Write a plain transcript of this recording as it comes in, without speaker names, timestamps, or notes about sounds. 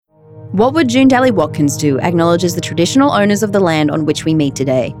What Would Joondalup Watkins Do acknowledges the traditional owners of the land on which we meet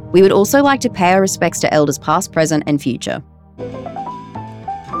today. We would also like to pay our respects to elders past, present and future.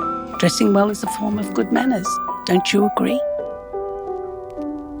 Dressing well is a form of good manners. Don't you agree?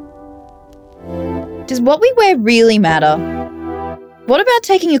 Does what we wear really matter? What about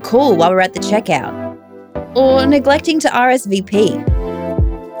taking a call while we're at the checkout? Or neglecting to RSVP?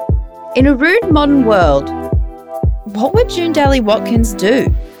 In a rude modern world, what would Joondalup Watkins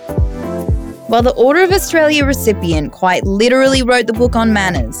do? Well, the Order of Australia recipient quite literally wrote the book on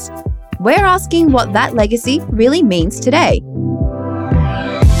manners. We're asking what that legacy really means today.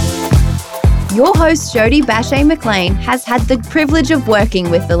 Your host, Jodie Bache McLean, has had the privilege of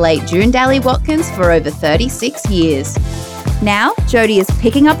working with the late Joondalup Watkins for over 36 years. Now, Jodie is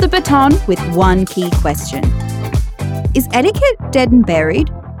picking up the baton with one key question. Is etiquette dead and buried,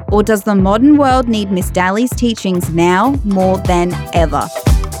 or does the modern world need Miss Daly's teachings now more than ever?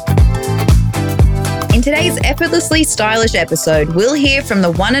 In today's effortlessly stylish episode, we'll hear from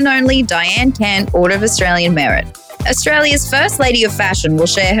the one and only Dianne Cant, Order of Australian Merit. Australia's First Lady of Fashion will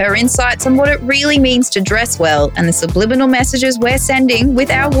share her insights on what it really means to dress well and the subliminal messages we're sending with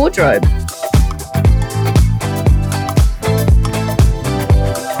our wardrobe.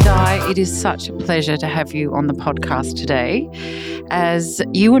 Di, it is such a pleasure to have you on the podcast today, as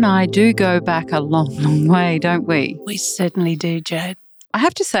you and I do go back a long, long way, don't we? We certainly do, Jade. I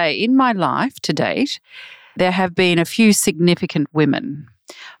have to say, in my life to date, there have been a few significant women.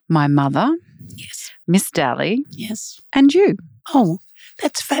 My mother, Yes. Miss Dally, Yes. and you. Oh,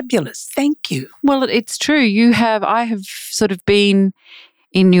 that's fabulous. Thank you. Well, it's true. I have sort of been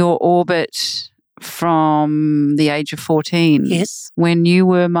in your orbit from the age of 14. Yes. When you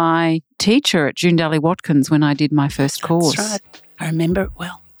were my teacher at Joondalup Watkins when I did my first course. That's right. I remember it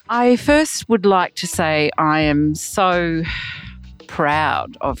well. I first would like to say I am so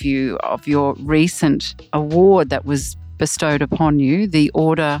proud of you, of your recent award that was bestowed upon you, the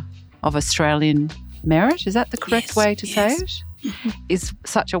Order of Australian Merit. Is that the correct way to say it? Mm-hmm. Is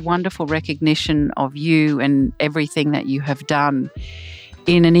such a wonderful recognition of you and everything that you have done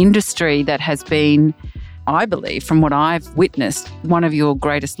in an industry that has been, I believe, from what I've witnessed, one of your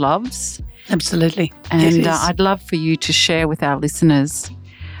greatest loves. Absolutely. And I'd love for you to share with our listeners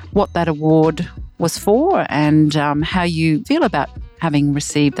what that award was for and how you feel about having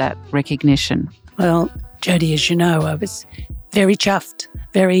received that recognition. Well, Jodie, as you know, I was very chuffed,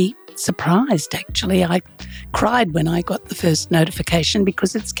 very surprised, actually. I cried when I got the first notification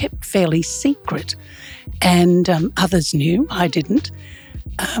because it's kept fairly secret and others knew, I didn't.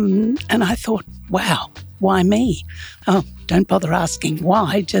 And I thought, wow, why me? Oh, don't bother asking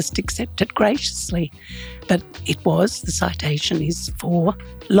why, just accept it graciously. But the citation is for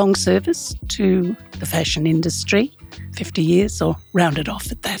long service to the fashion industry, 50 years or rounded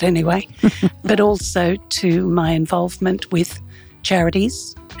off at that anyway, but also to my involvement with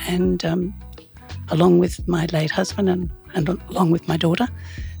charities and along with my late husband and along with my daughter,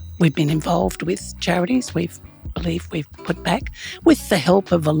 we've been involved with charities. We've put back with the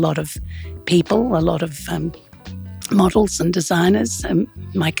help of a lot of people, a lot of models and designers.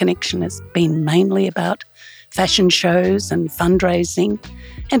 My connection has been mainly about fashion shows and fundraising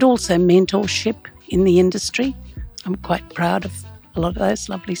and also mentorship in the industry. I'm quite proud of a lot of those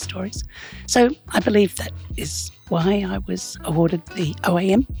lovely stories. So I believe that is why I was awarded the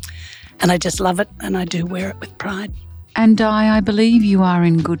OAM, and I just love it and I do wear it with pride. And I believe you are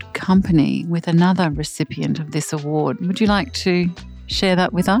in good company with another recipient of this award. Would you like to share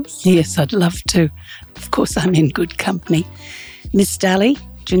that with us? Yes, I'd love to. Of course, I'm in good company. Miss Dally,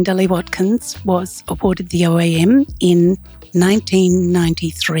 Joondalup Watkins, was awarded the OAM in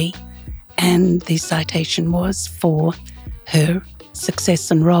 1993, and the citation was for her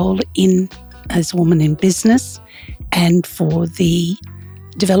success and role as a woman in business and for the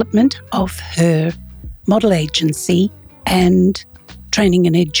development of her model agency and training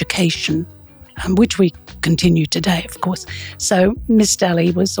and education, which we continue today, of course. So Miss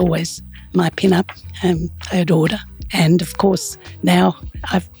Dally was always my pin-up. I adored her. And, of course, now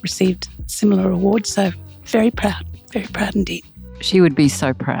I've received similar awards, so very proud indeed. She would be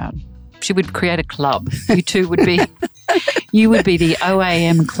so proud. She would create a club. You two would be, you would be the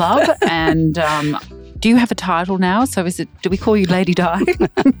OAM club. And do you have a title now? So do we call you Lady Di?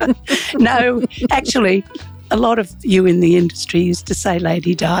 No, actually, a lot of you in the industry used to say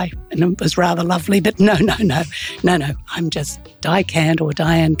Lady Di, and it was rather lovely, but no. I'm just Di Cant or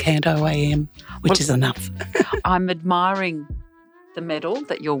Dianne Cant OAM, which is enough. I'm admiring the medal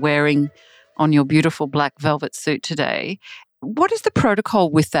that you're wearing on your beautiful black velvet suit today. What is the protocol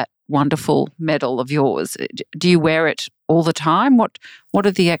with that wonderful medal of yours? Do you wear it all the time? What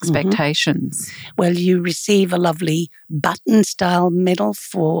are the expectations? Well, you receive a lovely button-style medal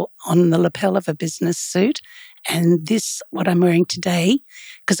on the lapel of a business suit. And this, what I'm wearing today,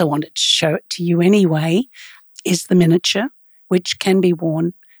 because I wanted to show it to you anyway, is the miniature, which can be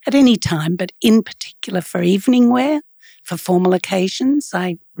worn at any time, but in particular for evening wear, for formal occasions.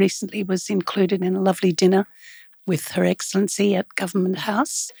 I recently was included in a lovely dinner with Her Excellency at Government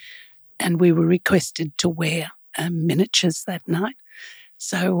House, and we were requested to wear miniatures that night.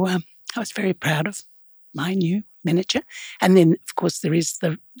 So I was very proud of my new miniature. And then, of course, there is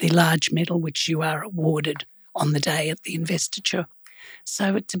the large medal, which you are awarded on the day at the investiture.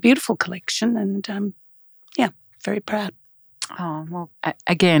 So it's a beautiful collection and, very proud. Oh, well,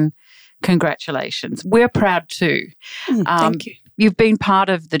 again, congratulations. We're proud too. Thank you. You've been part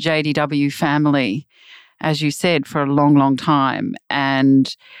of the JDW family, as you said, for a long, long time.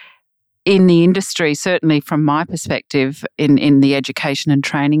 And in the industry, certainly from my perspective, in the education and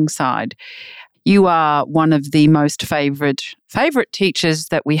training side, you are one of the most favourite teachers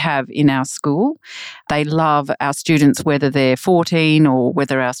that we have in our school. They love our students, whether they're 14 or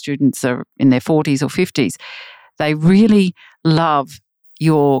whether our students are in their 40s or 50s. They really love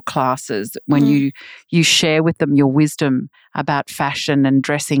your classes when you share with them your wisdom about fashion and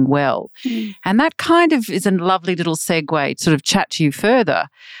dressing well. And that kind of is a lovely little segue to sort of chat to you further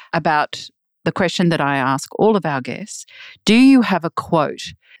about the question that I ask all of our guests. Do you have a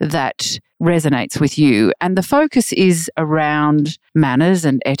quote that resonates with you? And the focus is around manners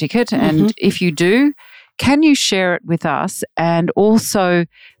and etiquette. And if you do, can you share it with us and also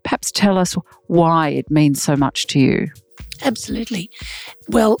perhaps tell us why it means so much to you? Absolutely.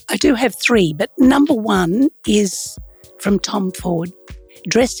 Well, I do have three, but number one is from Tom Ford.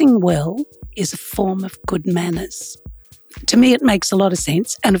 Dressing well is a form of good manners. To me, it makes a lot of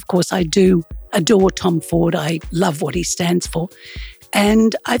sense. And of course, I do adore Tom Ford. I love what he stands for.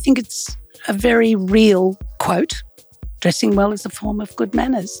 And I think it's a very real quote. Dressing well is a form of good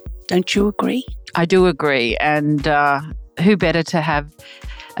manners. Don't you agree? I do agree. And who better to have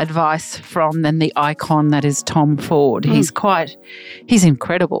advice from than the icon that is Tom Ford. He's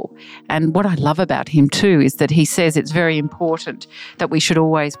incredible. And what I love about him too is that he says it's very important that we should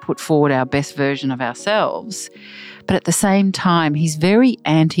always put forward our best version of ourselves. But at the same time, he's very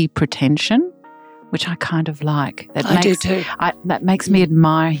anti-pretension, which I kind of like. I do too. That makes me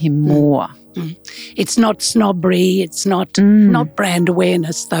admire him more. It's not snobbery. It's not brand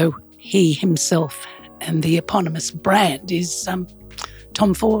awareness, though he himself and the eponymous brand is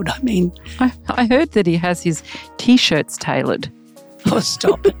Tom Ford. I mean, I heard that he has his T-shirts tailored. Oh,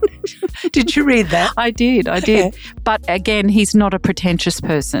 stop it. Did you read that? I did. Okay. But again, he's not a pretentious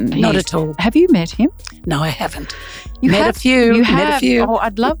person. Not at all. Have you met him? No, I haven't. Met a few. Met a few. Oh,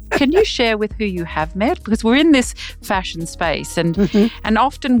 I'd love. Can you share with who you have met? Because we're in this fashion space, and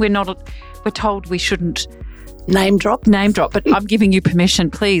often we're told we shouldn't name drop. But I'm giving you permission,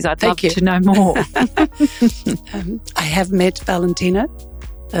 please. I'd love to know more. I have met Valentino.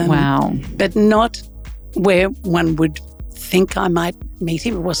 Wow. But not where one would think I might meet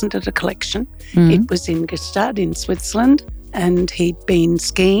him. It wasn't at a collection. It was in Gstaad in Switzerland, and he'd been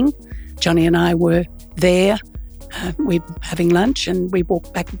skiing. Johnny and I were there. We were having lunch, and we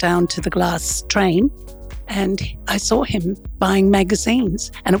walked back down to the glass train, and I saw him buying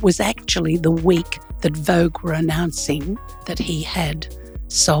magazines. And it was actually the week that Vogue were announcing that he had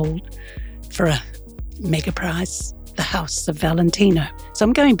sold for a mega price the house of Valentino. So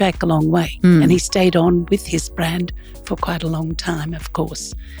I'm going back a long way. And he stayed on with his brand for quite a long time, of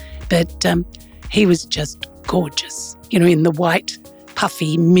course. But he was just gorgeous, in the white,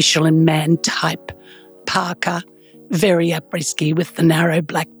 puffy Michelin Man type parka, very après-ski with the narrow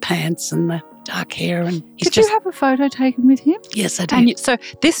black pants and the dark hair. And Did you have a photo taken with him? Yes, I did. So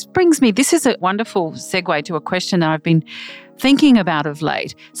this is a wonderful segue to a question that I've been thinking about of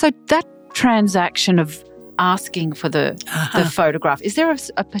late. So that transaction of asking for the photograph, is there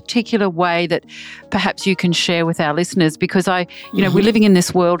a particular way that perhaps you can share with our listeners? Because we're living in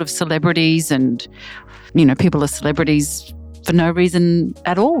this world of celebrities and, people are celebrities for no reason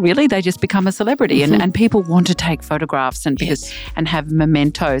at all, really. They just become a celebrity and people want to take photographs and have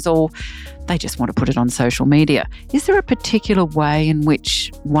mementos, or they just want to put it on social media. Is there a particular way in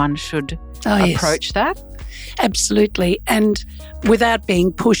which one should approach that? Absolutely. And without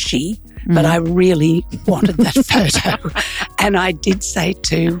being pushy, but I really wanted that photo. And I did say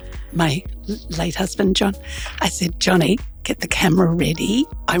to my late husband, John, I said, Johnny, get the camera ready.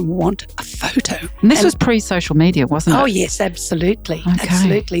 I want a photo. And this was pre-social media, wasn't it? Oh, yes, absolutely. Okay.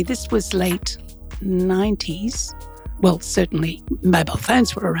 Absolutely. This was late 90s. Well, certainly mobile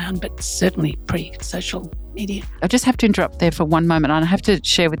phones were around, but certainly pre-social media. I just have to interrupt there for one moment. And I have to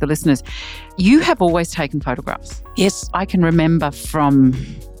share with the listeners, you have always taken photographs. Yes. I can remember from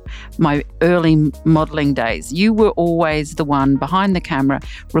my early modelling days, you were always the one behind the camera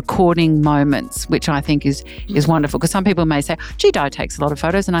recording moments, which I think is wonderful. Because some people may say, gee, Di takes a lot of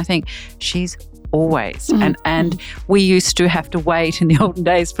photos. And I think she's always. And we used to have to wait in the olden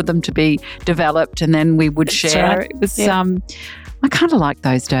days for them to be developed, and then we would share. Right. It was I kind of like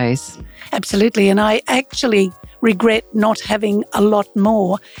those days. Absolutely. And I actually regret not having a lot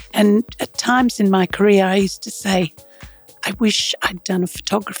more. And at times in my career, I used to say, I wish I'd done a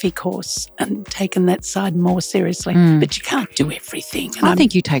photography course and taken that side more seriously. But you can't do everything. And I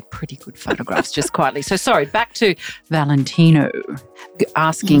think you take pretty good photographs, just quietly. So sorry, back to Valentino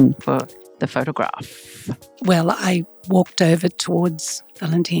asking for the photograph. Well, I walked over towards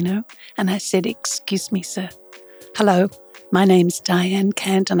Valentino and I said, "Excuse me, sir. Hello, my name's Dianne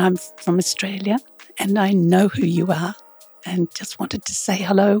Cant and I'm from Australia and I know who you are and just wanted to say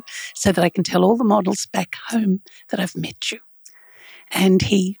hello so that I can tell all the models back home that I've met you." And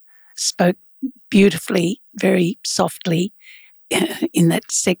he spoke beautifully, very softly, in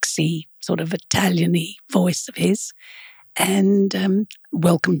that sexy sort of Italian-y voice of his, and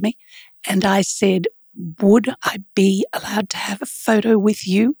welcomed me. And I said, "Would I be allowed to have a photo with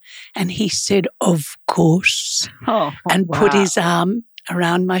you?" And he said, "Of course," and put his arm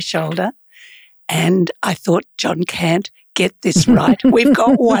around my shoulder. And I thought, John Cant, get this right. We've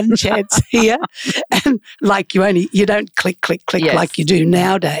got one chance here. And like you don't click like you do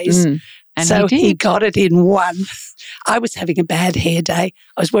nowadays. And so he got it in one. I was having a bad hair day.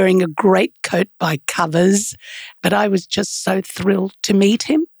 I was wearing a great coat by Covers, but I was just so thrilled to meet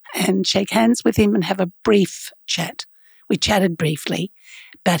him and shake hands with him and have a brief chat. We chatted briefly,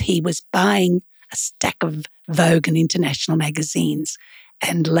 but he was buying a stack of Vogue and international magazines.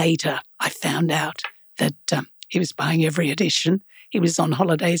 And later I found out that he was buying every edition. He was on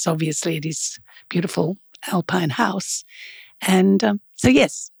holidays, obviously, at his beautiful Alpine house. And so,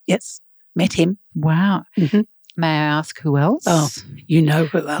 yes, met him. Wow. May I ask who else? Oh, you know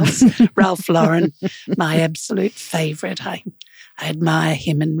who else. Ralph Lauren, my absolute favourite. I admire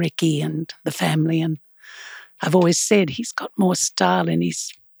him and Ricky and the family. And I've always said he's got more style in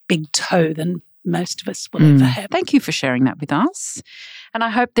his big toe than most of us will ever have. Thank you for sharing that with us. And I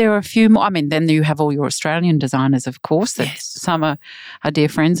hope there are a few more. I mean, then you have all your Australian designers, of course. Yes. Some are dear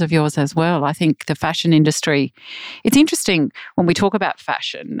friends of yours as well. I think the fashion industry, it's interesting when we talk about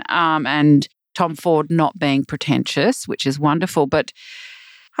fashion and Tom Ford not being pretentious, which is wonderful. But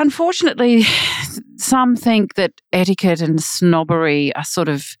unfortunately, some think that etiquette and snobbery are sort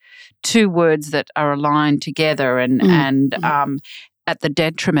of two words that are aligned together and at the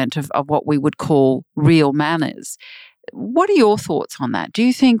detriment of what we would call real manners. What are your thoughts on that? Do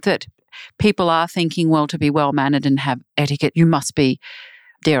you think that people are thinking, well, to be well-mannered and have etiquette, you must be,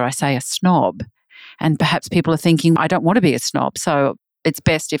 dare I say, a snob? And perhaps people are thinking, I don't want to be a snob, so it's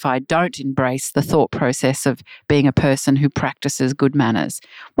best if I don't embrace the thought process of being a person who practices good manners.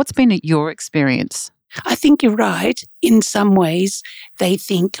 What's been your experience? I think you're right. In some ways, they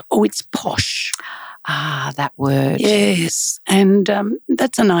think, oh, it's posh. Ah, that word. Yes, and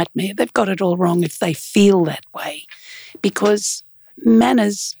that's a nightmare. They've got it all wrong if they feel that way, because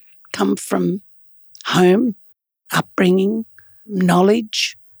manners come from home, upbringing,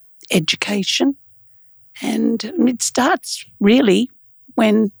 knowledge, education, and it starts really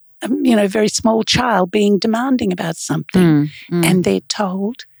when, a very small child being demanding about something and they're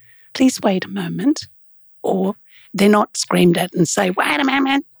told, please wait a moment, or they're not screamed at and say, wait a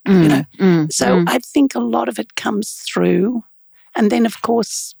moment. So I think a lot of it comes through. And then, of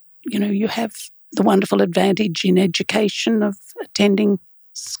course, you have the wonderful advantage in education of attending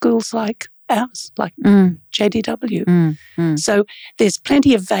schools like ours, like JDW. So there's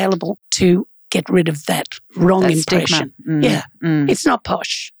plenty available to get rid of that wrong impression. It's not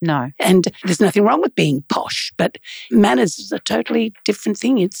posh. No. And there's nothing wrong with being posh, but manners is a totally different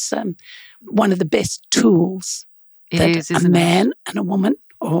thing. It's one of the best tools that a man and a woman,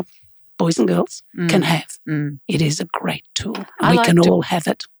 or boys and girls, can have. It is a great tool. We can all have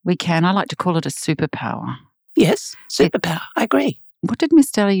it. We can. I like to call it a superpower. Yes, superpower. I agree. What did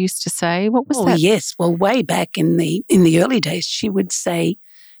Miss Deli used to say? What was that? Yes. Well, way back in the early days, she would say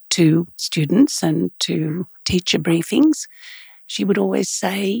to students and to teacher briefings, she would always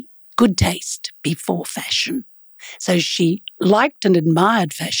say, good taste before fashion. So she liked and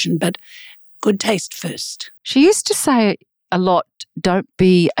admired fashion, but good taste first. She used to say a lot, don't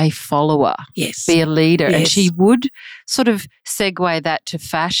be a follower. Yes. Be a leader. Yes. And she would sort of segue that to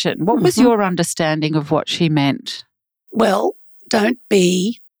fashion. What was your understanding of what she meant? Well, don't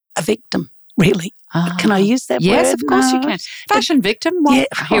be a victim. really. Can I use that word? Yes, of course you No. can. Fashion victim? Well,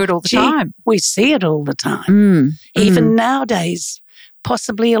 I hear it all the time. We see it all the time. Even nowadays,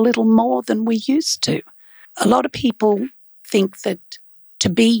 possibly a little more than we used to. A lot of people think that to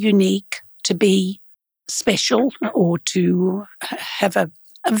be unique, to be special, or to have a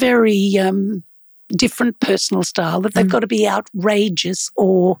very different personal style, that they've got to be outrageous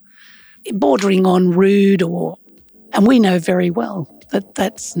or bordering on rude, and we know very well that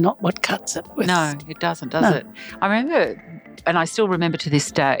that's not what cuts it with. No, it doesn't, does it? I remember, and I still remember to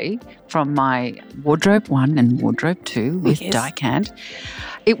this day from my wardrobe 1 and wardrobe 2 with Cant,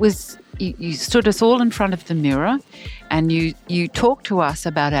 it was you stood us all in front of the mirror and you talked to us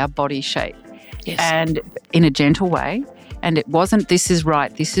about our body shape, and in a gentle way. And it wasn't, this is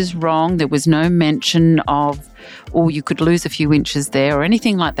right, this is wrong. There was no mention of, you could lose a few inches there or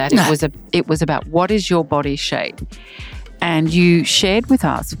anything like that. No. It was about what is your body shape. And you shared with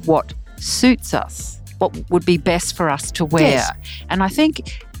us what suits us, what would be best for us to wear. Yes. And I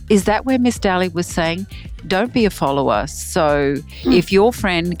think, is that where Miss Daly was saying, don't be a follower. So if your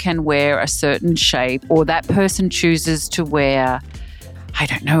friend can wear a certain shape, or that person chooses to wear, I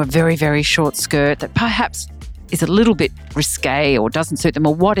don't know, a very, very short skirt that perhaps is a little bit risque or doesn't suit them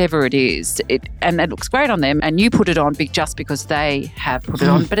or whatever it is, and it looks great on them, and you put it on just because they have put it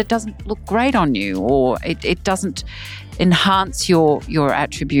on, but it doesn't look great on you, or it doesn't enhance your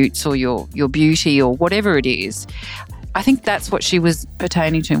attributes or your beauty or whatever it is. I think that's what she was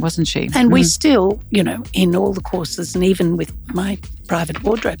pertaining to, wasn't she? And we still, in all the courses and even with my private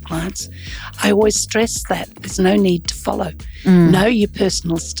wardrobe clients, I always stress that there's no need to follow. Know your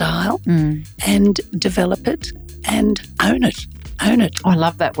personal style and develop it and own it. Own it. Oh, I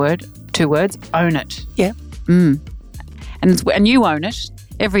love that word. 2 words, own it. Yeah. And you own it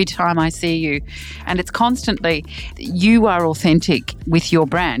every time I see you. And it's constantly, you are authentic with your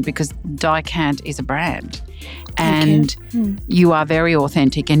brand, because Cant is a brand. And you are very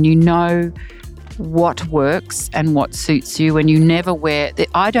authentic, and you know what works and what suits you, and you never wear...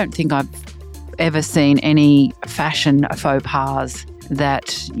 I don't think I've ever seen any fashion faux pas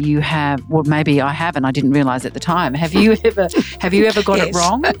that you have. Well, maybe I have, and I didn't realise at the time. Have you ever got it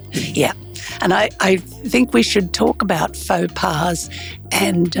wrong? Yeah. And I think we should talk about faux pas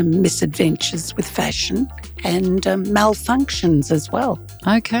and misadventures with fashion and malfunctions as well.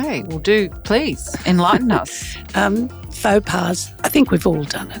 Okay, well, please enlighten us. Faux pas, I think we've all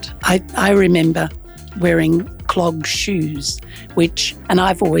done it. I remember wearing clog shoes, and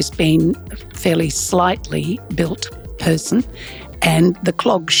I've always been a fairly slightly built person, and the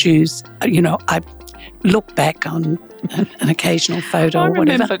clog shoes, I look back on an occasional photo or whatever.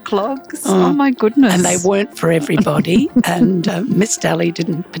 I remember clogs. Oh, my goodness. And they weren't for everybody, and Miss Daly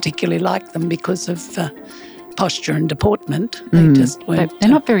didn't particularly like them because of posture and deportment. They just weren't. They're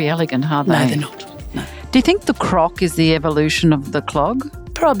not very elegant, are they? No, they're not. No. Do you think the croc is the evolution of the clog?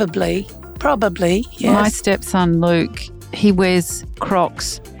 Probably, yes. My stepson Luke, he wears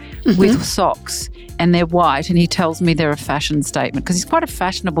Crocs with socks, and they're white, and he tells me they're a fashion statement because he's quite a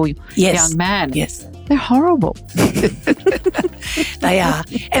fashionable young man. Yes. They're horrible. They are.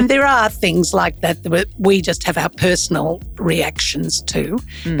 And there are things like that we just have our personal reactions to,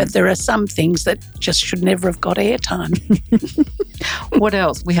 but there are some things that just should never have got airtime. What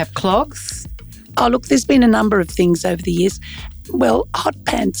else? We have clogs. Oh, look, there's been a number of things over the years. Well, hot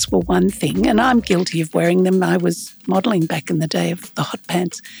pants were one thing, and I'm guilty of wearing them. I was modelling back in the day of the hot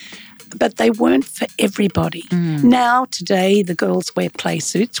pants. But they weren't for everybody. Now, today, the girls wear play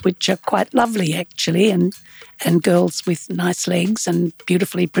suits, which are quite lovely, actually, and girls with nice legs and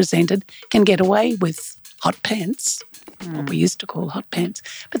beautifully presented can get away with hot pants, what we used to call hot pants,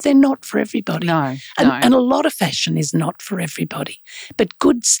 but they're not for everybody. No. And a lot of fashion is not for everybody. But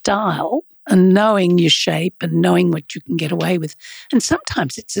good style and knowing your shape and knowing what you can get away with, and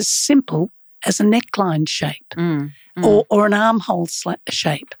sometimes it's as simple as a neckline shape or an armhole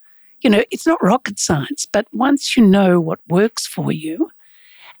shape. It's not rocket science, but once you know what works for you,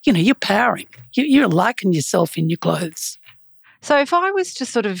 you're powering. You're liking yourself in your clothes. So if I was to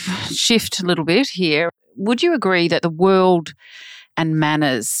sort of shift a little bit here, would you agree that the world and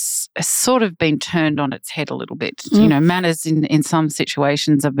manners has sort of been turned on its head a little bit? Manners in some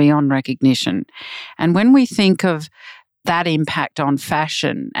situations are beyond recognition. And when we think of that impact on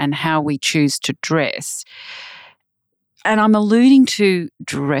fashion and how we choose to dress, and I'm alluding to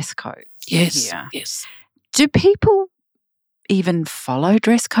dress codes. Yes. Do people even follow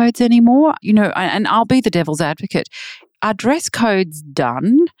dress codes anymore? And I'll be the devil's advocate. Are dress codes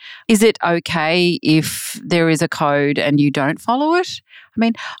done? Is it okay if there is a code and you don't follow it? I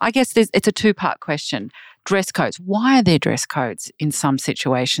mean, I guess it's a 2-part question. dress codes. Why are there dress codes in some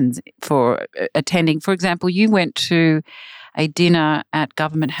situations for attending? For example, you went to a dinner at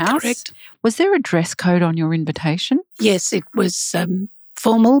Government House. Correct. Was there a dress code on your invitation? Yes, it was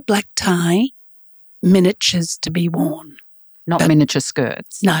formal black tie, miniatures to be worn. Not miniature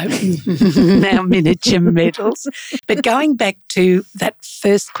skirts. No, now miniature medals. But going back to that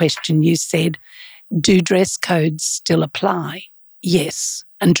first question you said, do dress codes still apply? Yes,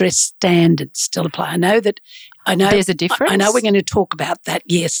 and dress standards still apply. I know there's a difference. I know we're going to talk about that.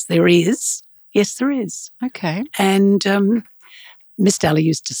 Yes, there is. Yes, there is. Okay. And Miss Daly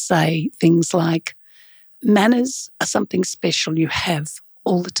used to say things like, manners are something special you have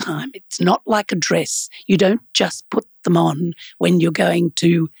all the time. It's not like a dress. You don't just put them on when you're going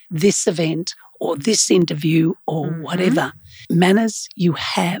to this event or this interview or whatever. Manners you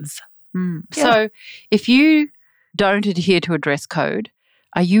have. Mm. Yeah. So if you don't adhere to a dress code,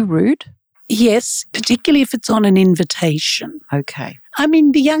 are you rude? Yes, particularly if it's on an invitation. Okay. I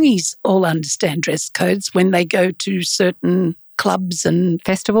mean, the youngies all understand dress codes when they go to certain clubs and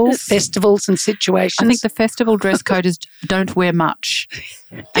festivals and situations. I think the festival dress code is don't wear much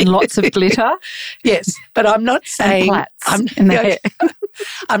and lots of glitter. Yes, but I'm not saying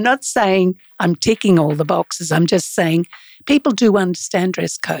I'm not saying I'm ticking all the boxes. I'm just saying people do understand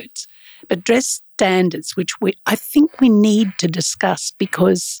dress codes, but dress standards, which I think we need to discuss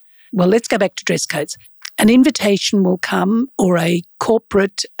because, well, let's go back to dress codes. An invitation will come or a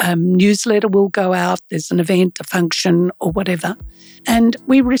corporate newsletter will go out. There's an event, a function or whatever. And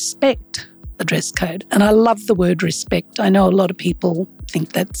we respect the dress code. And I love the word respect. I know a lot of people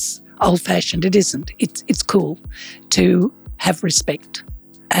think that's old-fashioned. It isn't. It's cool to have respect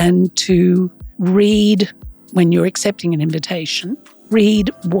and to read when you're accepting an invitation,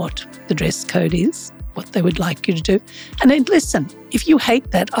 read what the dress code is, what they would like you to do. And then listen, if you hate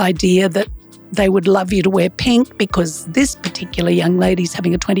that idea that they would love you to wear pink because this particular young lady's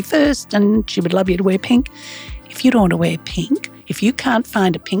having a 21st and she would love you to wear pink. If you don't want to wear pink, if you can't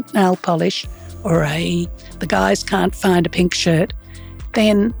find a pink nail polish or the guys can't find a pink shirt,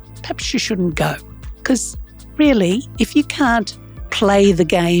 then perhaps you shouldn't go. Because really, if you can't play the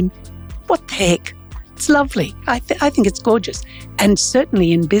game, what the heck? It's lovely. I think it's gorgeous. And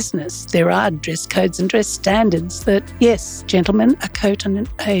certainly in business, there are dress codes and dress standards that, yes, gentlemen, a coat and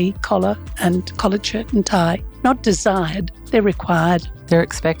a collar and collared shirt and tie, not desired, they're required. They're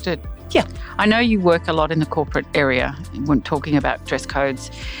expected. Yeah. I know you work a lot in the corporate area when talking about dress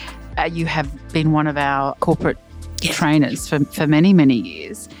codes. You have been one of our corporate trainers for many, many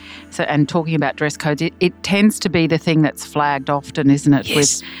years. So, and talking about dress codes, it tends to be the thing that's flagged often, isn't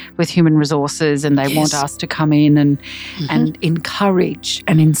it, with human resources, and they want us to come in and encourage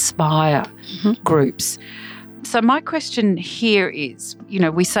and inspire groups. So my question here is,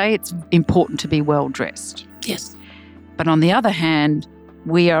 we say it's important to be well dressed. Yes. But on the other hand,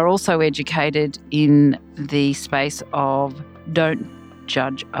 we are also educated in the space of don't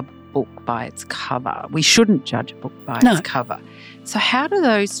judge a book by its cover. We shouldn't judge a book by its cover. So how do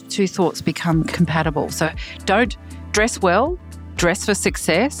those two thoughts become compatible? So don't dress well, dress for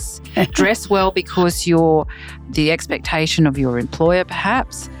success, dress well because you're the expectation of your employer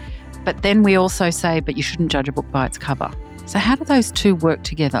perhaps, but then we also say, but you shouldn't judge a book by its cover. So how do those two work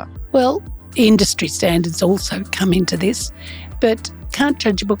together? Well, industry standards also come into this, but can't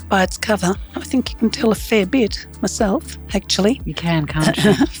judge a book by its cover. I think you can tell a fair bit myself, actually. You can, can't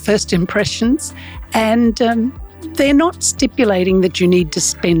you? First impressions. And they're not stipulating that you need to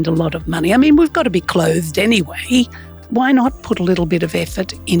spend a lot of money. I mean, we've got to be clothed anyway. Why not put a little bit of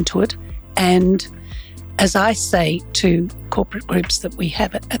effort into it? And as I say to corporate groups that we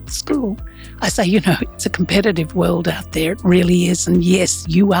have at the school, I say, it's a competitive world out there. It really is. And yes,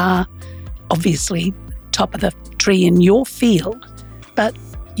 you are obviously top of the tree in your field, but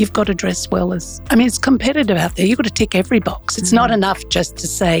you've got to dress well it's competitive out there. You've got to tick every box. It's not enough just to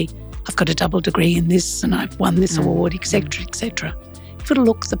say, I've got a double degree in this and I've won this award, etc., etc. You've got to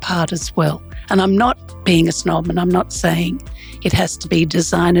look the part as well. And I'm not being a snob and I'm not saying it has to be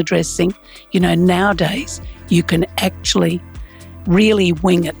designer dressing. Nowadays you can actually really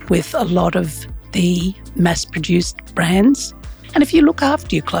wing it with a lot of the mass-produced brands. And if you look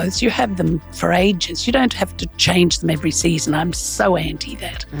after your clothes, you have them for ages. You don't have to change them every season. I'm so anti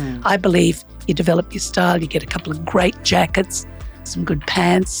that. I believe you develop your style, you get a couple of great jackets, some good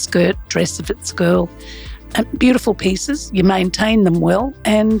pants, skirt, dress if it's a girl, and beautiful pieces. You maintain them well,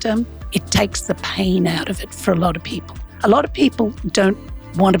 and it takes the pain out of it for a lot of people. A lot of people don't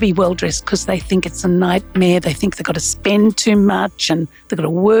want to be well-dressed because they think it's a nightmare. They think they've got to spend too much and they've got to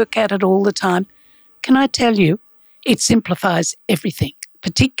work at it all the time. Can I tell you, it simplifies everything.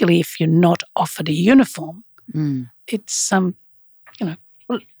 particularly if you're not offered a uniform, it's,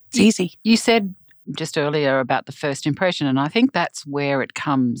 it's easy. You said just earlier about the first impression, and I think that's where it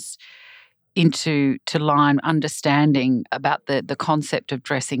comes into line understanding about the concept of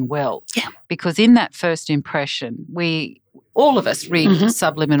dressing well. Yeah. Because in that first impression, all of us read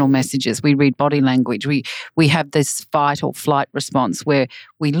subliminal messages. We read body language. We have this fight or flight response where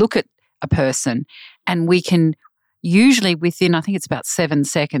we look at a person and we can usually within, I think it's about 7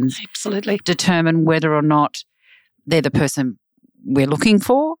 seconds, absolutely determine whether or not they're the person we're looking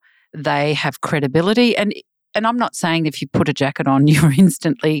for. They have credibility. And I'm not saying if you put a jacket on, you're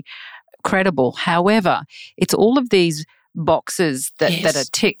instantly credible. However, it's all of these boxes that are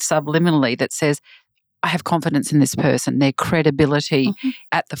ticked subliminally that says, I have confidence in this person, their credibility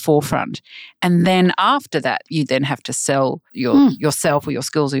at the forefront. And then after that, you then have to sell yourself or your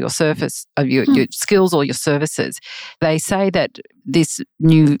skills or your your skills or your services. They say that this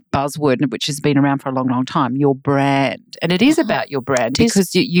new buzzword, which has been around for a long, long time, your brand. And it is about your brand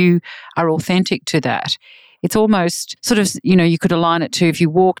because you are authentic to that. It's almost sort of, you could align it to if you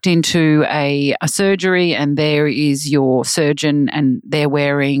walked into a surgery and there is your surgeon and they're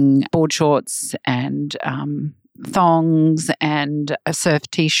wearing board shorts and thongs and a surf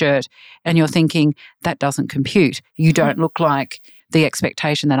T-shirt and you're thinking, that doesn't compute. You don't look like the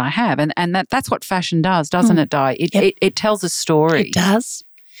expectation that I have. And that's what fashion does, doesn't it, Di? It tells a story. It does.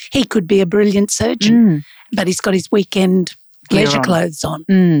 He could be a brilliant surgeon, but he's got his weekend leisure clothes on.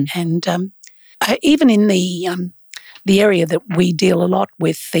 And even in the area that we deal a lot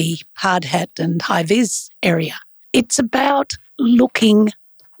with, the hard hat and high vis area, it's about looking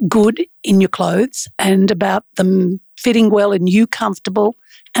good in your clothes and about them fitting well and you comfortable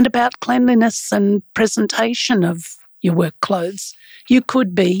and about cleanliness and presentation of your work clothes. You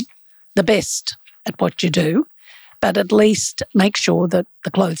could be the best at what you do, but at least make sure that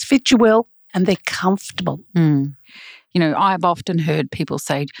the clothes fit you well and they're comfortable. I've often heard people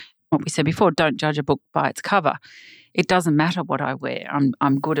say, what we said before, don't judge a book by its cover. It doesn't matter what I wear.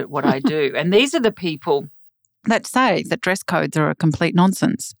 I'm good at what I do. And these are the people that say that dress codes are a complete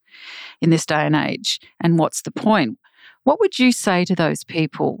nonsense in this day and age. And what's the point? What would you say to those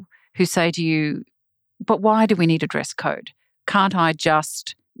people who say to you, but why do we need a dress code? Can't I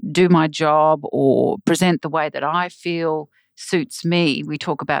just do my job or present the way that I feel suits me? We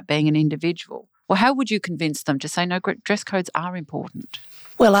talk about being an individual. Well, how would you convince them to say, no, dress codes are important?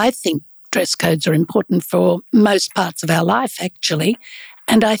 Well, I think dress codes are important for most parts of our life, actually.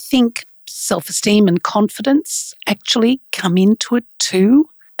 And I think self-esteem and confidence actually come into it too.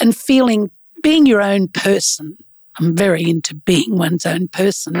 And being your own person. I'm very into being one's own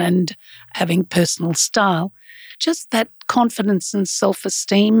person and having personal style. Just that confidence and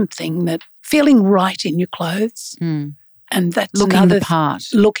self-esteem thing, that feeling right in your clothes. And that's looking the part.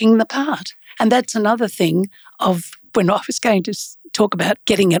 Looking the part. And that's another thing of when I was going to talk about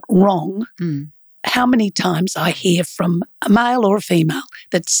getting it wrong, how many times I hear from a male or a female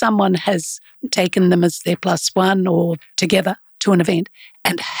that someone has taken them as their +1 or together to an event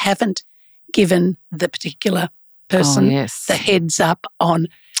and haven't given the particular person the heads up on.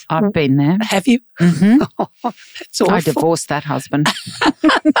 I've been there. Have you? Mm-hmm. Oh, that's awful. I divorced that husband.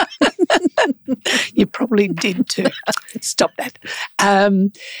 You probably did too. Stop that.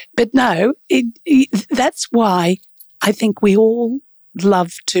 But no, that's why I think we all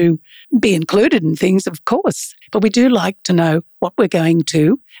love to be included in things, of course, but we do like to know what we're going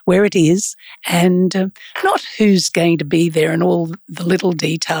to, where it is, and not who's going to be there and all the little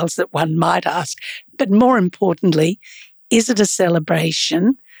details that one might ask. But more importantly, is it a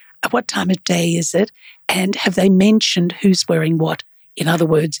celebration? What time of day is it? And have they mentioned who's wearing what? In other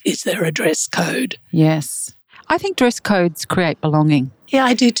words, is there a dress code? Yes. I think dress codes create belonging. Yeah,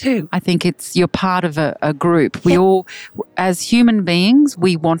 I do too. I think you're part of a group. We all, as human beings,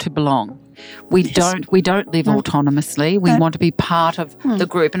 we want to belong. We don't live autonomously. We want to be part of the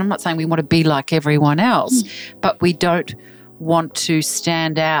group. And I'm not saying we want to be like everyone else, but we don't want to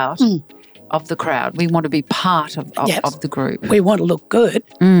stand out of the crowd. We want to be part of the group. We want to look good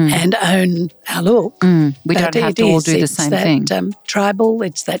and own our look. We don't have to all do the same thing. It's tribal,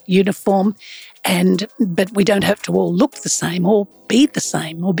 it's that uniform, but we don't have to all look the same or be the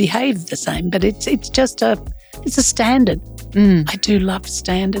same or behave the same. But it's just a standard. I do love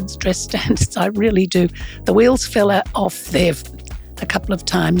standards, dress standards. I really do. The wheels fell off there a couple of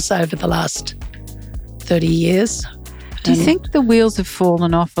times over the last 30 years. Do you think the wheels have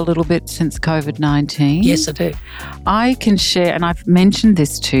fallen off a little bit since COVID-19? Yes, I do. I can share, and I've mentioned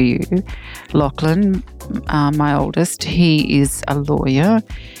this to you, Lachlan, my oldest, he is a lawyer,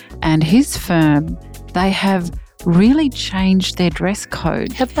 and his firm, they have really changed their dress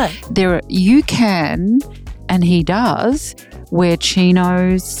code. Have they? You can, and he does, wear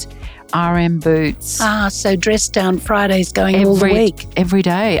chinos, RM boots. So dress down Fridays going all the week. Every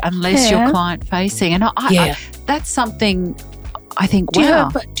day, unless you're client facing. And I that's something I think, do you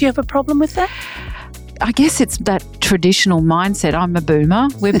have a problem with that? I guess it's that traditional mindset. I'm a boomer.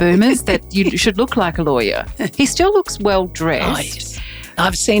 We're boomers that you should look like a lawyer. He still looks well dressed. Oh, yes.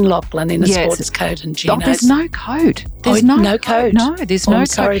 I've seen Lachlan in a sports coat and chinos. Oh, there's no coat. There's no coat. No, there's no I'm coat.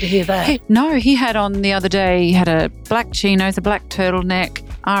 Sorry to hear that. He had on the other day, he had a black chinos, a black turtleneck,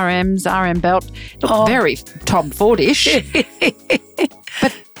 RM belt. Looked very Tom Fordish.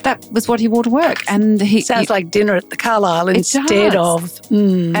 But that was what he wore to work. And sounds like dinner at the Carlisle instead of.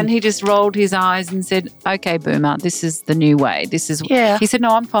 And he just rolled his eyes and said, "Okay, boomer, this is the new way. This is." Yeah. He said, "No,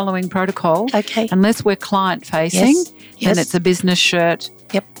 I'm following protocol. Okay. Unless we're client facing, then it's a business shirt,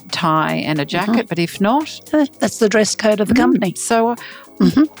 tie, and a jacket. But if not, that's the dress code of the company." So,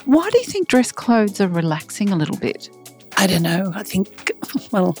 why do you think dress clothes are relaxing a little bit? I don't know. I think,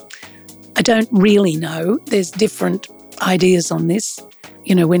 I don't really know. There's different ideas on this.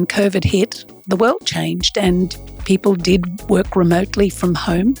 You know, when COVID hit, the world changed and people did work remotely from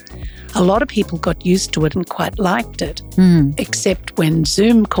home. A lot of people got used to it and quite liked it, except when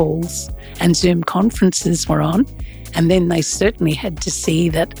Zoom calls and Zoom conferences were on. And then they certainly had to see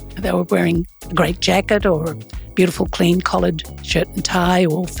that they were wearing a great jacket or a beautiful clean collared shirt and tie,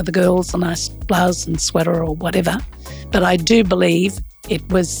 or for the girls, a nice blouse and sweater or whatever. But I do believe it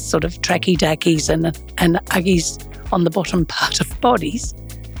was sort of tracky-dackies and Uggies on the bottom part of bodies.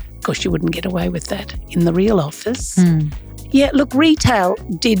 Of course, you wouldn't get away with that in the real office. Yeah, look, retail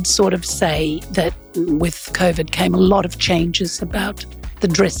did sort of say that with COVID came a lot of changes about the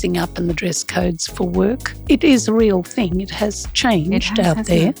dressing up and the dress codes for work. It is a real thing. It has changed out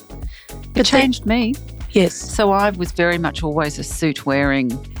there. It changed me. Yes. So I was very much always a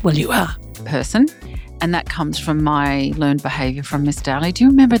suit-wearing you are. person. And that comes from my learned behaviour from Miss Daly. Do you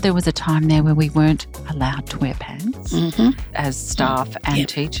remember there was a time there where we weren't allowed to wear pants as staff and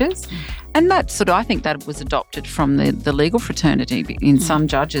teachers? And that I think that was adopted from the legal fraternity. In some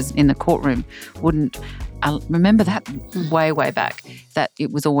judges in the courtroom wouldn't remember that way back, that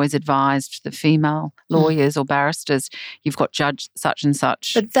it was always advised the female lawyers or barristers, you've got judge such and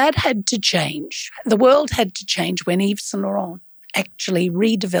such. But that had to change. The world had to change when Yves Saint Laurent actually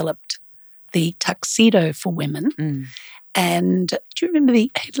redeveloped the tuxedo for women. And do you remember the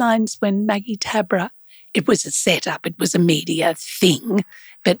headlines when Maggie Tabra, it was a setup, it was a media thing,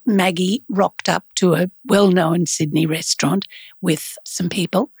 but Maggie rocked up to a well-known Sydney restaurant with some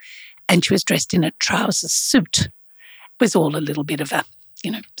people and she was dressed in a trouser suit. It was all a little bit of a,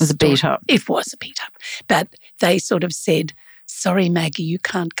 it was a beat-up. It was a beat-up. But they sort of said, "Sorry, Maggie, you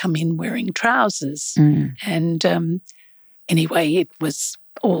can't come in wearing trousers." And anyway, it was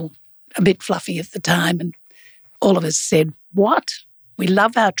all a bit fluffy at the time, and all of us said, "What? We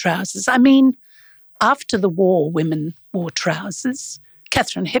love our trousers." I mean, after the war, women wore trousers.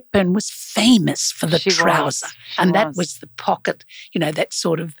 Catherine Hepburn was famous for the trouser. That was the pocket, that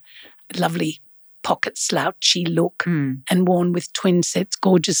sort of lovely pocket slouchy look, and worn with twin sets,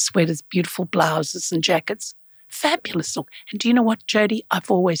 gorgeous sweaters, beautiful blouses and jackets. Fabulous look. And do you know what, Jodie?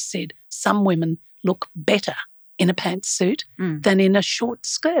 I've always said some women look better in a pantsuit than in a short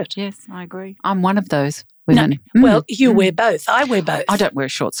skirt. Yes, I agree. I'm one of those women. No. Well, you wear both. I wear both. I don't wear a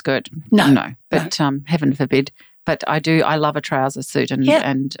short skirt. No. But heaven forbid. But I do. I love a trouser suit,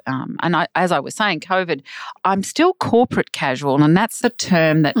 and I, as I was saying, COVID. I'm still corporate casual, and that's the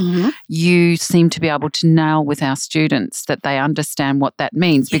term that you seem to be able to nail with our students, that they understand what that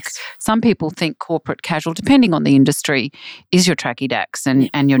means. Because some people think corporate casual, depending on the industry, is your tracky dacks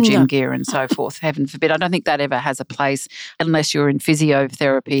and your gym gear and so forth. Heaven forbid. I don't think that ever has a place unless you're in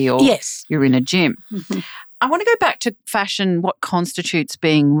physiotherapy or you're in a gym. I want to go back to fashion, what constitutes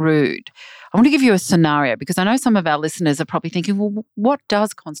being rude. I want to give you a scenario because I know some of our listeners are probably thinking, well, what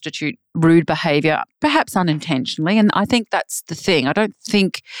does constitute rude behaviour, perhaps unintentionally? And I think that's the thing. I don't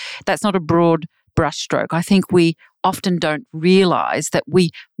think that's not a broad brushstroke. I think we often don't realise that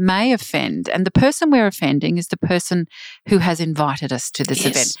we may offend, and the person we're offending is the person who has invited us to this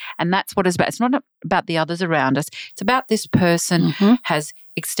event. And that's what it's about. It's not about the others around us. It's about this person has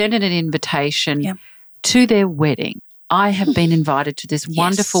extended an invitation to their wedding. I have been invited to this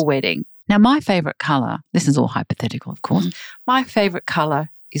wonderful wedding. Now, my favourite colour, this is all hypothetical, of course, my favourite colour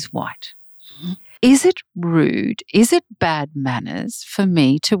is white. Is it rude, is it bad manners for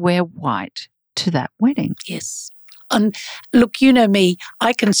me to wear white to that wedding? Yes. And look, you know me,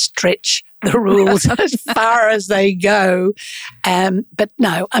 I can stretch the rules as far as they go. But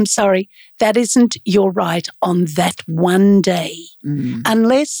no, I'm sorry, that isn't your right on that one day,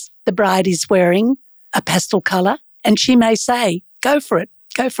 unless the bride is wearing a pastel colour and she may say, go for it,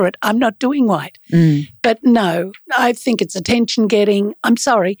 I'm not doing white. But no, I think it's attention getting. I'm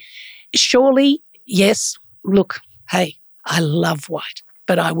sorry. Surely, yes, look, hey, I love white,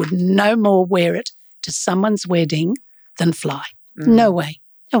 but I would no more wear it to someone's wedding than fly. No way.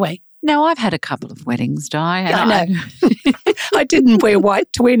 Now, I've had a couple of weddings, Di. And I know. I didn't wear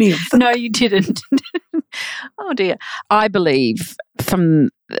white to any of them. No, you didn't. Oh, dear. I believe from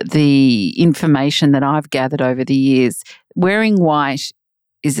the information that I've gathered over the years, wearing white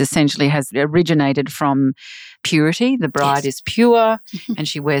is essentially has originated from purity. The bride is pure and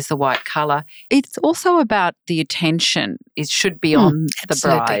she wears the white colour. It's also about the attention. It should be on the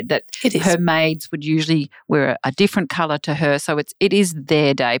bride, that her maids would usually wear a different colour to her. So it is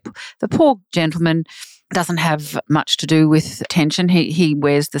their day. The poor gentleman doesn't have much to do with attention. He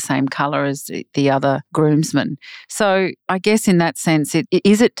wears the same colour as the other groomsmen. So I guess in that sense,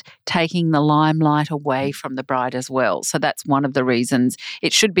 is it taking the limelight away from the bride as well? So that's one of the reasons.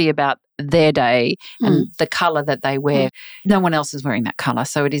 It should be about their day and the colour that they wear. No one else is wearing that colour,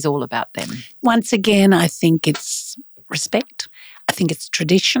 so it is all about them. Once again, I think it's respect. I think it's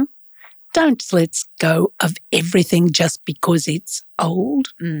tradition. Don't let's go of everything just because it's old.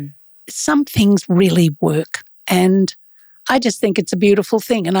 Some things really work, and I just think it's a beautiful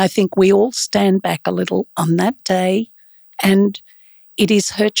thing, and I think we all stand back a little on that day, and it is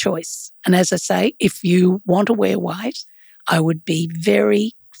her choice. And as I say, if you want to wear white, I would be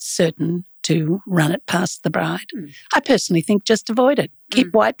very certain to run it past the bride. I personally think just avoid it.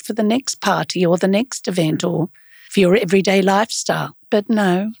 Keep white for the next party or the next event or for your everyday lifestyle. But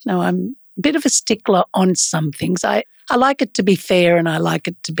no, I'm a bit of a stickler on some things. I like it to be fair, and I like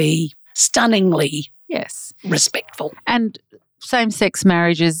it to be stunningly respectful. And same-sex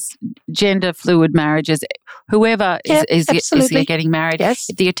marriages, gender-fluid marriages, whoever is getting married,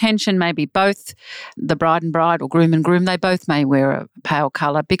 the attention may be both the bride and bride or groom and groom, they both may wear a pale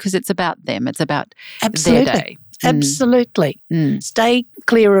colour because it's about them. It's about their day. Absolutely. Stay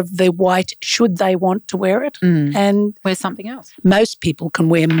clear of the white should they want to wear it and wear something else. Most people can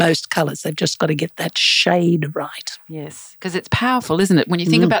wear most colours. They've just got to get that shade right. Yes, because it's powerful, isn't it? When you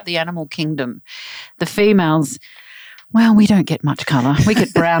think about the animal kingdom, the females, well, we don't get much colour. We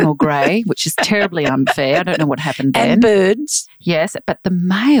get brown or grey, which is terribly unfair. I don't know what happened then. And birds. Yes, but the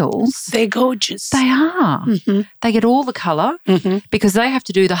males, they're gorgeous. They are. They get all the colour because they have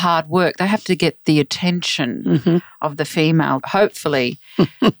to do the hard work. They have to get the attention of the female, hopefully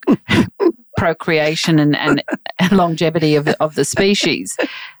procreation and longevity of the species.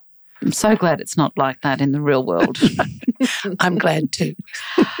 I'm so glad it's not like that in the real world. I'm glad too.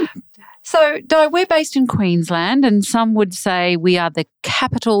 So, Di, we're based in Queensland, and some would say we are the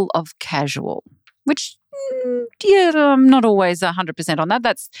capital of casual, which, I'm not always 100% on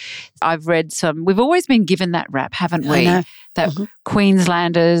that. I've read some. We've always been given that rap, haven't we? I know. That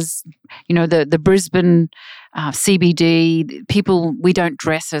Queenslanders, the Brisbane CBD, people, we don't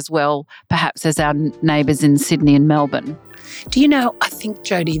dress as well, perhaps, as our neighbours in Sydney and Melbourne. Do you know, I think,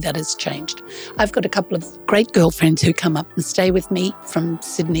 Jodie, that has changed. I've got a couple of great girlfriends who come up and stay with me from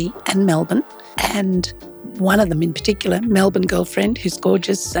Sydney and Melbourne. And one of them in particular, Melbourne girlfriend, who's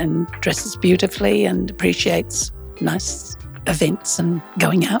gorgeous and dresses beautifully and appreciates nice events and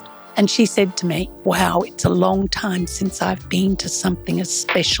going out. And she said to me, wow, it's a long time since I've been to something as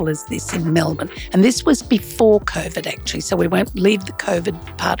special as this in Melbourne. And this was before COVID, actually, so we won't leave the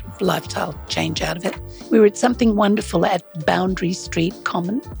COVID part of lifestyle change out of it. We were at something wonderful at Boundary Street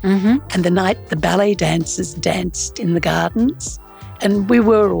Common, and the night the ballet dancers danced in the gardens, and we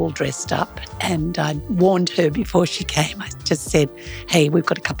were all dressed up, and I warned her before she came. I just said, hey, we've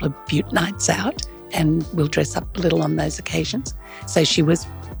got a couple of beaut nights out, and we'll dress up a little on those occasions. So she was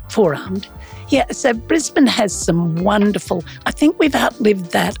forearmed. Yeah, so Brisbane has some wonderful, I think we've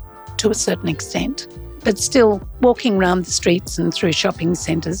outlived that to a certain extent, but still walking around the streets and through shopping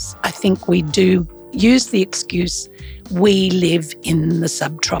centres, I think we do use the excuse we live in the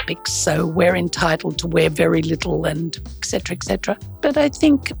subtropics, so we're entitled to wear very little and et cetera, et cetera. But I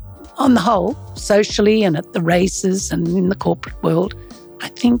think on the whole, socially and at the races and in the corporate world, I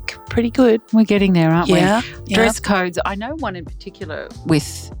think pretty good. We're getting there, aren't we? Yeah. Dress codes. I know one in particular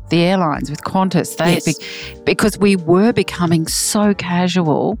with the airlines, with Qantas. Because we were becoming so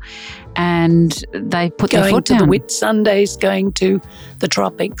casual, and they put their foot down. Going to the Whitsundays, going to the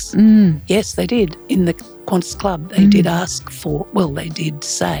tropics. Yes, they did. In the Qantas Club, they did ask for, they did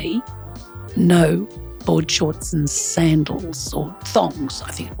say no board shorts and sandals, or thongs,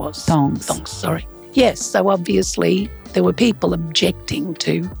 I think it was. Thongs. Thongs, sorry. Yes, so obviously there were people objecting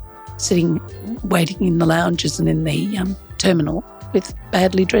to sitting, waiting in the lounges and in the terminal with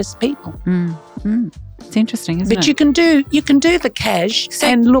badly dressed people. It's interesting, isn't it? But you can do the cash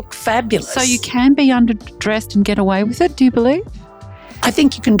and look fabulous. So you can be underdressed and get away with it, do you believe? I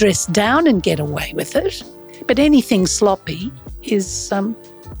think you can dress down and get away with it, but anything sloppy is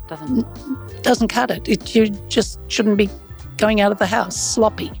doesn't cut it. You just shouldn't be going out of the house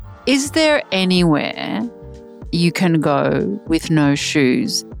sloppy. Is there anywhere you can go with no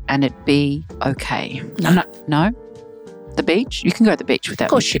shoes and it be okay? No? The beach? You can go to the beach without.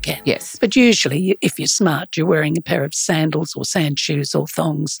 Of course you can. Yes. But usually, if you're smart, you're wearing a pair of sandals or sand shoes or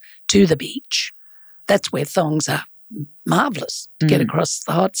thongs to the beach. That's where thongs are marvellous to get across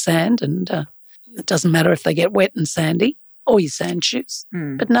the hot sand, and it doesn't matter if they get wet and sandy or your sand shoes.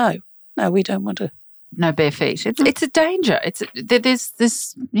 But no, we don't want to. No bare feet. It's a danger. There's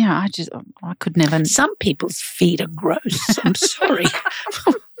this. Yeah, I could never. Some people's feet are gross. I'm sorry.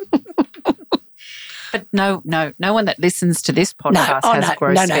 But no one that listens to this podcast has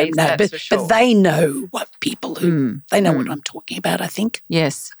gross feet. That's for sure. But they know what people who they know what I'm talking about, I think.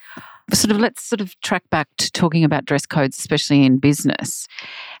 Yes. Let's track back to talking about dress codes, especially in business.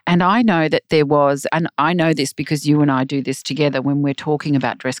 And I know that there was, and I know this because you and I do this together when we're talking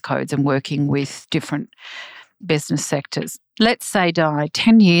about dress codes and working with different business sectors. Let's say, Di,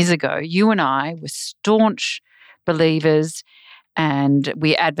 10 years ago, you and I were staunch believers and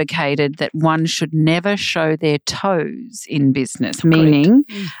we advocated that one should never show their toes in business, meaning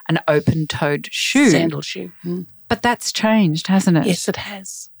an open-toed shoe. Sandal shoe. But that's changed, hasn't it? Yes, it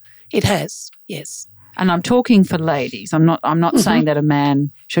has. It has, yes. And I'm talking for ladies. I'm not saying that a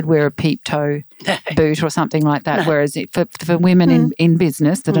man should wear a peep toe boot or something like that, whereas for women in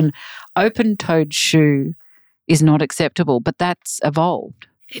business that an open-toed shoe is not acceptable, but that's evolved.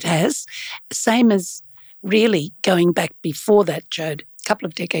 It has. Same as really going back before that, Jode, a couple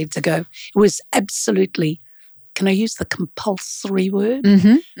of decades ago, it was absolutely, can I use the compulsory word?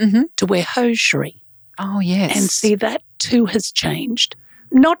 To wear hosiery. Oh, yes. And see, that too has changed.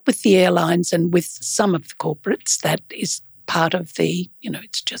 Not with the airlines and with some of the corporates. That is part of the,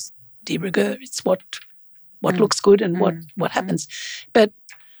 it's just de rigueur. It's what looks good and what happens. But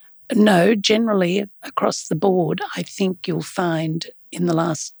no, generally across the board, I think you'll find in the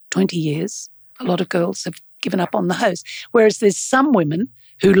last 20 years, a lot of girls have given up on the hose. Whereas there's some women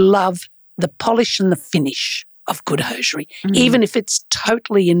who love the polish and the finish of good hosiery. Even if it's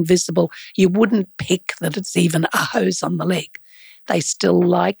totally invisible, you wouldn't pick that it's even a hose on the leg. They still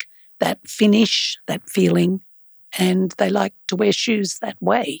like that finish, that feeling, and they like to wear shoes that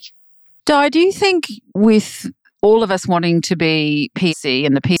way. Di, do you think with all of us wanting to be PC,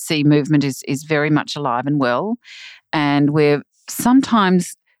 and the PC movement is very much alive and well, and we're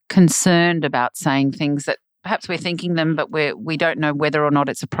sometimes concerned about saying things that perhaps we're thinking them, but we don't know whether or not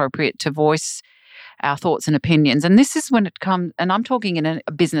it's appropriate to voice our thoughts and opinions. And this is when it comes, and I'm talking in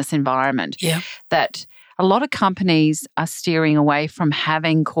a business environment, that a lot of companies are steering away from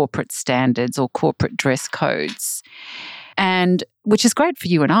having corporate standards or corporate dress codes, and which is great for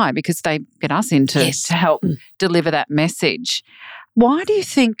you and I because they get us in to help deliver that message. Why do you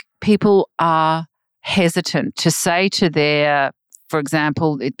think people are hesitant to say to their, for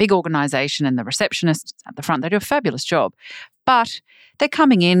example, a big organisation and the receptionists at the front, they do a fabulous job, but they're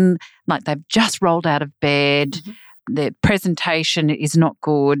coming in like they've just rolled out of bed, their presentation is not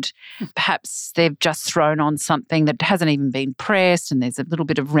good, perhaps they've just thrown on something that hasn't even been pressed and there's a little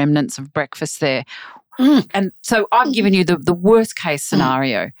bit of remnants of breakfast there. And so I've given you the worst case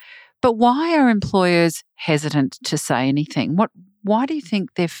scenario. But why are employers hesitant to say anything? Why do you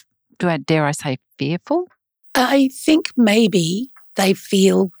think dare I say, fearful? I think maybe they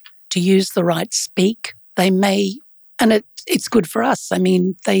feel, to use the right speak, they may, and it's good for us. I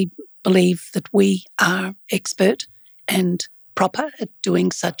mean, they believe that we are expert and proper at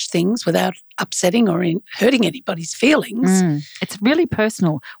doing such things without upsetting or hurting anybody's feelings. It's really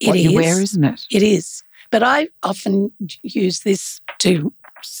personal what you wear, isn't it? It is. But I often use this to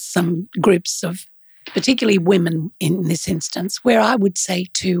some groups of particularly women in this instance, where I would say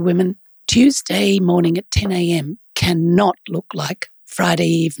to women, Tuesday morning at 10 a.m. cannot look like Friday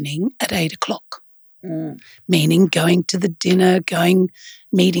evening at 8 o'clock. Meaning going to the dinner,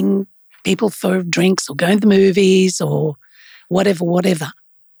 meeting people for drinks or going to the movies or whatever.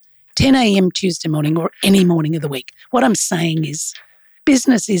 10 a.m. Tuesday morning or any morning of the week. What I'm saying is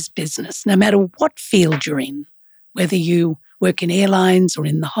business, no matter what field you're in, whether you work in airlines or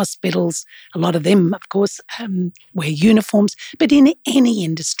in the hospitals. A lot of them, of course, wear uniforms, but in any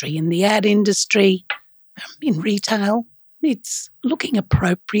industry, in the ad industry, In retail, it's looking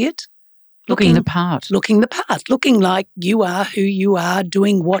appropriate. Looking the part. Looking the part. Looking like you are who you are,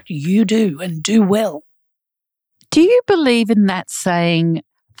 doing what you do and do well. Do you believe in that saying,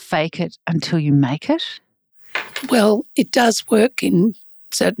 fake it until you make it? Well, it does work in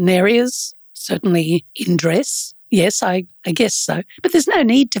certain areas, certainly in dress. Yes, I guess so. But there's no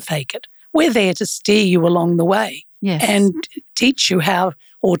need to fake it. We're there to steer you along the way. Yes. And teach you how,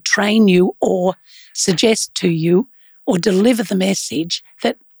 or train you, or suggest to you, or deliver the message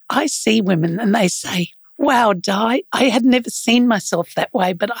that I see women and they say, wow, Di, I had never seen myself that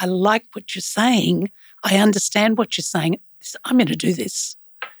way, but I like what you're saying. I understand what you're saying. I'm going to do this.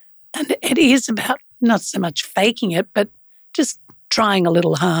 And it is about not so much faking it, but just trying a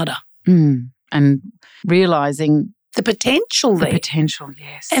little harder. And realising the potential there. The potential,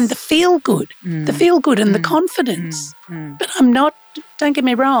 yes. And the feel good. The feel good and the confidence. But I'm not, don't get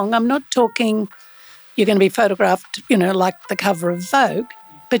me wrong, I'm not talking you're going to be photographed, like the cover of Vogue,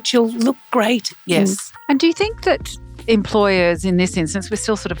 but you'll look great. Yes. And do you think that employers, in this instance, we're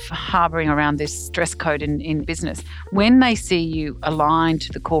still sort of harbouring around this dress code in business, when they see you aligned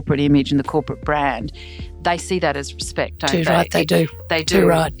to the corporate image and the corporate brand, they see that as respect, don't they? Too right, they do. They do. Too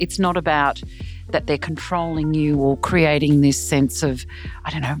right. It's not about that they're controlling you or creating this sense of,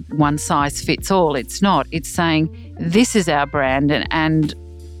 one size fits all. It's not. It's saying this is our brand, and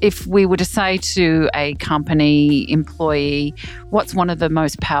if we were to say to a company employee, what's one of the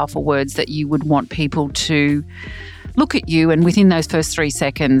most powerful words that you would want people to look at you, and within those first 3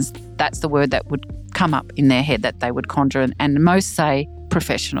 seconds, that's the word that would come up in their head that they would conjure, and most say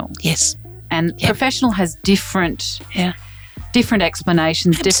professional. Yes. And professional has different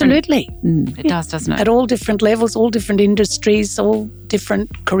explanations. Absolutely. It does, doesn't it? At all different levels, all different industries, all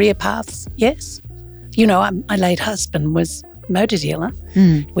different career paths. Yes. My late husband was motor dealer.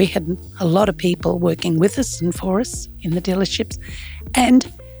 We had a lot of people working with us and for us in the dealerships,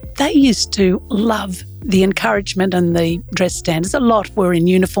 and they used to love the encouragement and the dress standards. A lot were in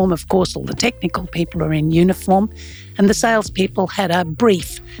uniform. Of course, all the technical people are in uniform, and the salespeople had a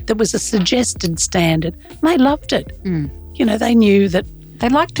brief that was a suggested standard. They loved it. They knew that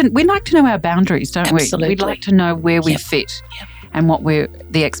we like to know our boundaries, don't Absolutely. we? We'd like to know where we fit and what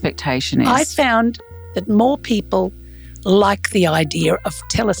the expectation is. I found that more people like the idea of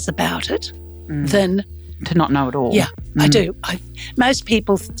tell us about it than to not know it all. Yeah, I do. Most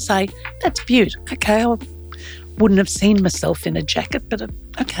people say, that's beaut. Okay, I wouldn't have seen myself in a jacket, but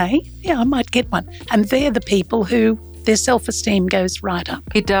okay, I might get one. And they're the people who their self-esteem goes right up.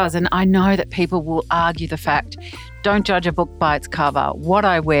 It does, and I know that people will argue the fact, don't judge a book by its cover. What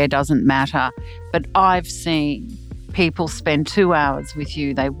I wear doesn't matter. But I've seen people spend 2 hours with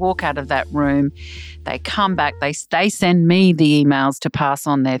you. They walk out of that room. They come back. They send me the emails to pass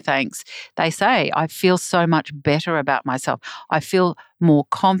on their thanks. They say, I feel so much better about myself. I feel more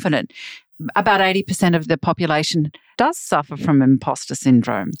confident. About 80% of the population does suffer from imposter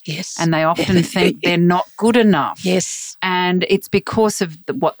syndrome. Yes. And they often think they're not good enough. Yes. And it's because of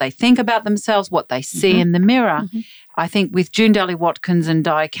what they think about themselves, what they see in the mirror. I think with June Daly-Watkins and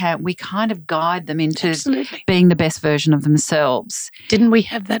Di Cant, we kind of guide them into being the best version of themselves. Didn't we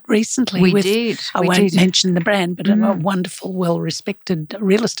have that recently? We did. I won't mention the brand, but a wonderful, well-respected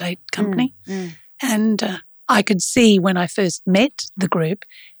real estate company. And I could see when I first met the group,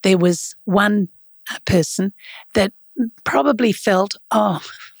 there was one person that probably felt,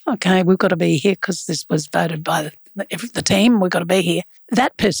 okay, we've got to be here because this was voted by the team, we've got to be here.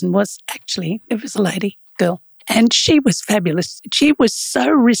 That person was actually, it was a lady, girl, and she was fabulous. She was so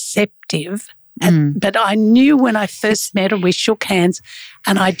receptive, but I knew when I first met her, we shook hands,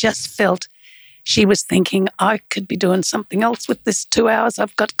 and I just felt she was thinking, I could be doing something else with this 2 hours.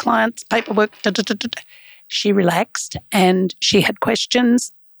 I've got clients, paperwork, She relaxed and she had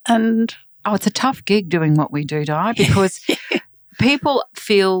questions and... Oh, it's a tough gig doing what we do, Di, because people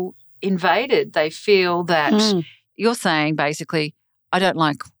feel invaded. They feel that you're saying basically, I don't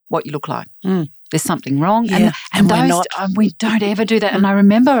like what you look like. There's something wrong. Yeah. And those, we're not. We don't ever do that. And I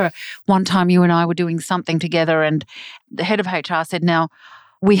remember one time you and I were doing something together and the head of HR said, now,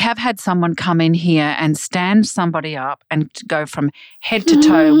 we have had someone come in here and stand somebody up and go from head to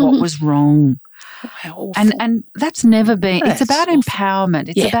toe what was wrong. Wow, and that's never been. It's about empowerment.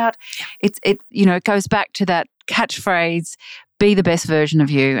 It's about it goes back to that catchphrase, be the best version of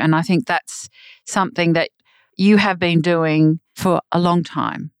you. And I think that's something that you have been doing for a long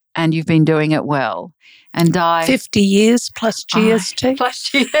time and you've been doing it well. And Di, 50 years plus GST. Plus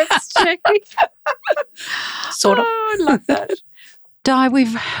GST. Sort of. Oh, I love that. Di,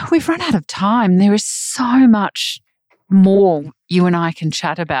 we've run out of time. There is so much more you and I can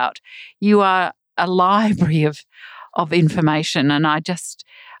chat about. You are a library of information, and I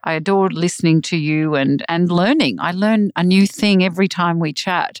adored listening to you and learning. I learn a new thing every time we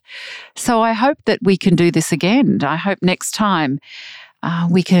chat. So I hope that we can do this again. I hope next time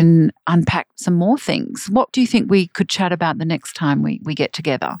we can unpack some more things. What do you think we could chat about the next time we get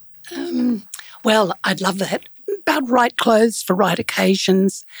together? Well, I'd love that. About right clothes for right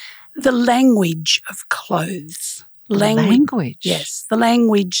occasions. The language of clothes. Language? Yes, the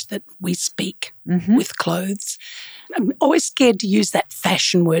language that we speak with clothes. I'm always scared to use that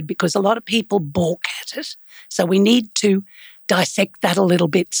fashion word because a lot of people balk at it. So we need to dissect that a little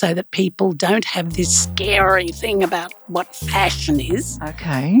bit so that people don't have this scary thing about what fashion is.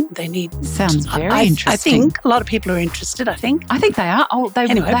 Okay. They need... Sounds very interesting. I think a lot of people are interested, I think. I think they are. Oh, they are,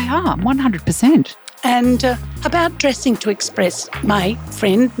 100%. And about dressing to express, my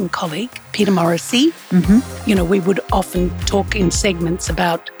friend and colleague, Peter Morrissey, we would often talk in segments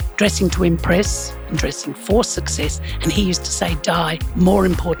about dressing to impress and dressing for success. And he used to say, Di, more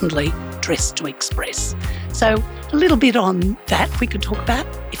importantly, dress to express. So a little bit on that we could talk about,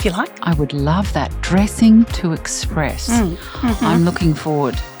 if you like. I would love that, dressing to express. I'm looking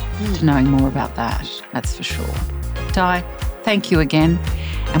forward to knowing more about that, that's for sure. Di, thank you again,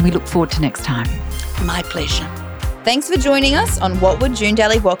 and we look forward to next time. My pleasure. Thanks for joining us on What Would June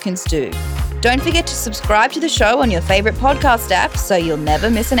Daly Watkins Do? Don't forget to subscribe to the show on your favourite podcast app so you'll never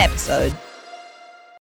miss an episode.